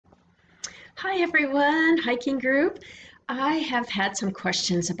Hi everyone, hiking group. I have had some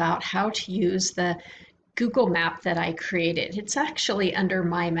questions about how to use the Google map that I created. It's actually under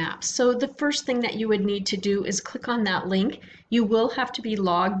My Maps. So the first thing that you would need to do is click on that link. You will have to be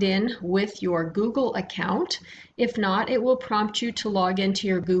logged in with your Google account. If not, it will prompt you to log into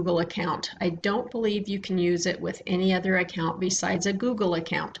your Google account. I don't believe you can use it with any other account besides a Google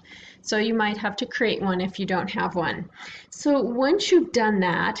account. So you might have to create one if you don't have one. So once you've done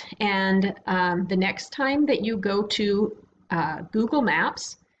that, and the next time that you go to Google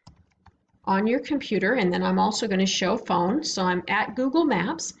Maps, on your computer, and then I'm also going to show phone. So I'm at Google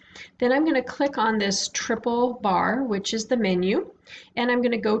Maps. Then I'm going to click on this triple bar, which is the menu, and I'm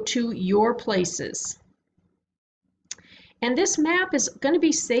going to go to Your Places. And this map is going to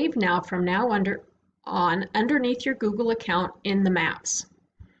be saved now from now on underneath your Google account in the Maps.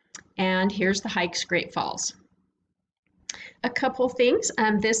 And here's the hikes, Great Falls. A couple things.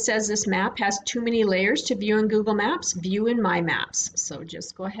 This says this map has too many layers to view in Google Maps. View in My Maps. So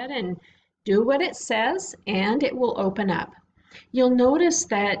just go ahead and do what it says and it will open up. You'll notice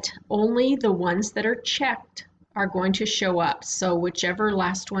that only the ones that are checked are going to show up. So whichever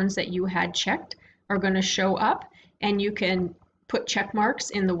last ones that you had checked are going to show up, and you can put check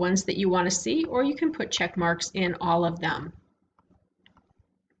marks in the ones that you want to see, or you can put check marks in all of them.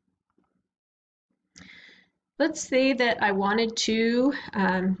 Let's say that I wanted to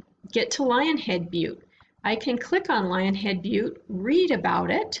get to Lionhead Butte. I can click on Lionhead Butte, read about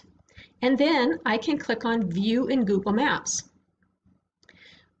it, and then I can click on View in Google Maps.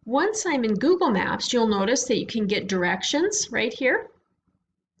 Once I'm in Google Maps, you'll notice that you can get directions right here.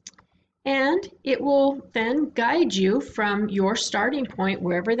 And it will then guide you from your starting point,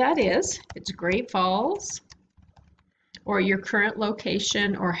 wherever that is. If it's Great Falls, or your current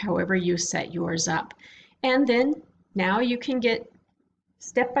location, or however you set yours up. And then now you can get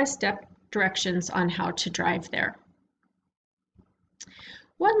step-by-step directions on how to drive there.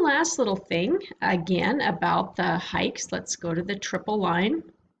 One last little thing, again, about the hikes. Let's go to the triple line,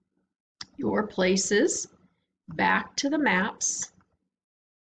 Your Places, back to the Maps,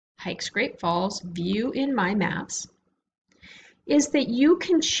 Hikes Great Falls, View in My Maps, is that you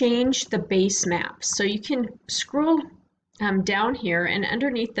can change the base map. So you can scroll down here, and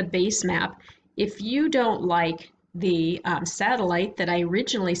underneath the base map, if you don't like the satellite that I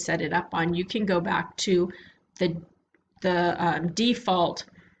originally set it up on, you can go back to the default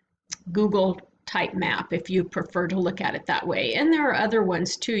Google type map if you prefer to look at it that way. And there are other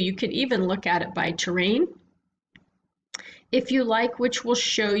ones too. You could even look at it by terrain if you like, which will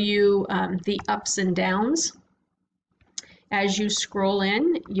show you the ups and downs. As you scroll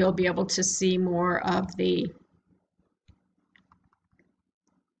in, you'll be able to see more of the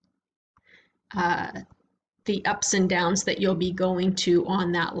ups and downs that you'll be going to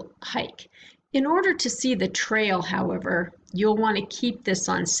on that hike. In order to see the trail, however, you'll want to keep this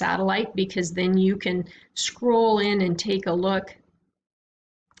on satellite, because then you can scroll in and take a look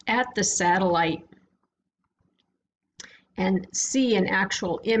at the satellite and see an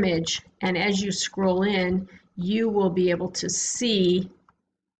actual image. And as you scroll in, you will be able to see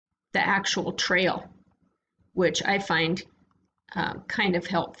the actual trail, which I find kind of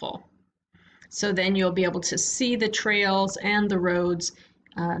helpful. So then you'll be able to see the trails and the roads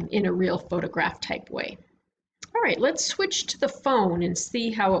in a real photograph type way. All right, let's switch to the phone and see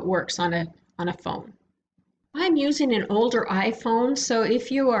how it works on a phone. I'm using an older iPhone, so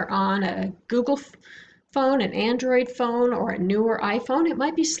if you are on a Google phone, an Android phone, or a newer iPhone, it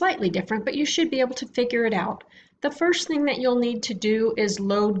might be slightly different, but you should be able to figure it out. The first thing that you'll need to do is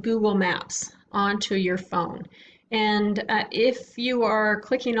load Google Maps onto your phone. And if you are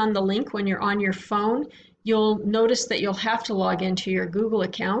clicking on the link when you're on your phone, you'll notice that you'll have to log into your Google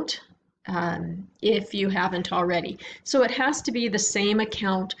account if you haven't already. So it has to be the same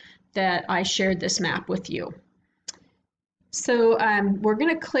account that I shared this map with you. So we're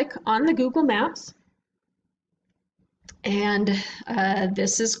going to click on the Google Maps, and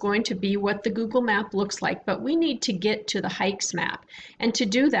this is going to be what the Google map looks like, but we need to get to the hikes map. And to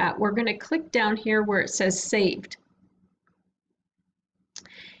do that, we're going to click down here where it says saved.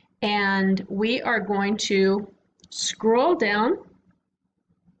 And we are going to scroll down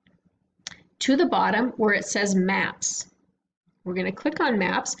to the bottom where it says maps. We're going to click on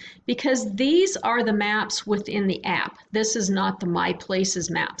maps because these are the maps within the app. This is not the My Places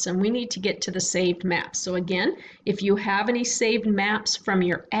maps, and we need to get to the saved maps. So again, if you have any saved maps from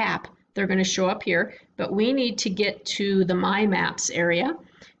your app, they're going to show up here, but we need to get to the My Maps area,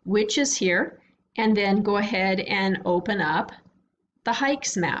 which is here, and then go ahead and open up the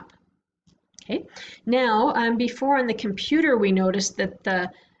hikes map. Okay. Now, before on the computer, we noticed that the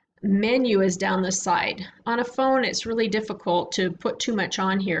menu is down the side. On a phone, it's really difficult to put too much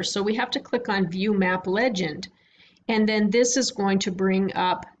on here, so we have to click on View Map Legend. And then this is going to bring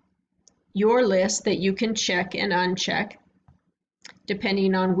up your list that you can check and uncheck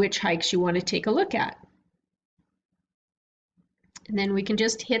depending on which hikes you want to take a look at. And then we can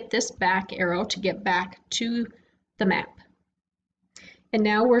just hit this back arrow to get back to the map. And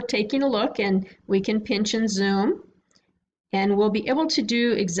now we're taking a look, and we can pinch and zoom, and we'll be able to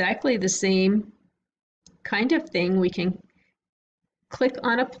do exactly the same kind of thing. We can click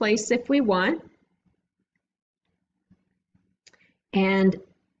on a place if we want and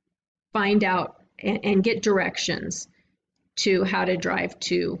find out and get directions to how to drive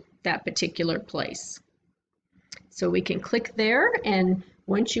to that particular place. So we can click there, and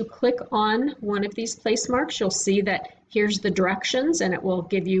once you click on one of these place marks, you'll see that here's the directions, and it will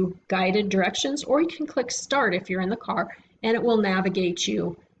give you guided directions, or you can click Start if you're in the car, and it will navigate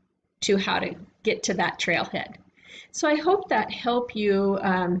you to how to get to that trailhead. So I hope that helped you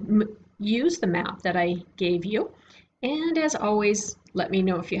use the map that I gave you, and as always, let me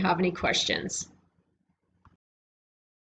know if you have any questions.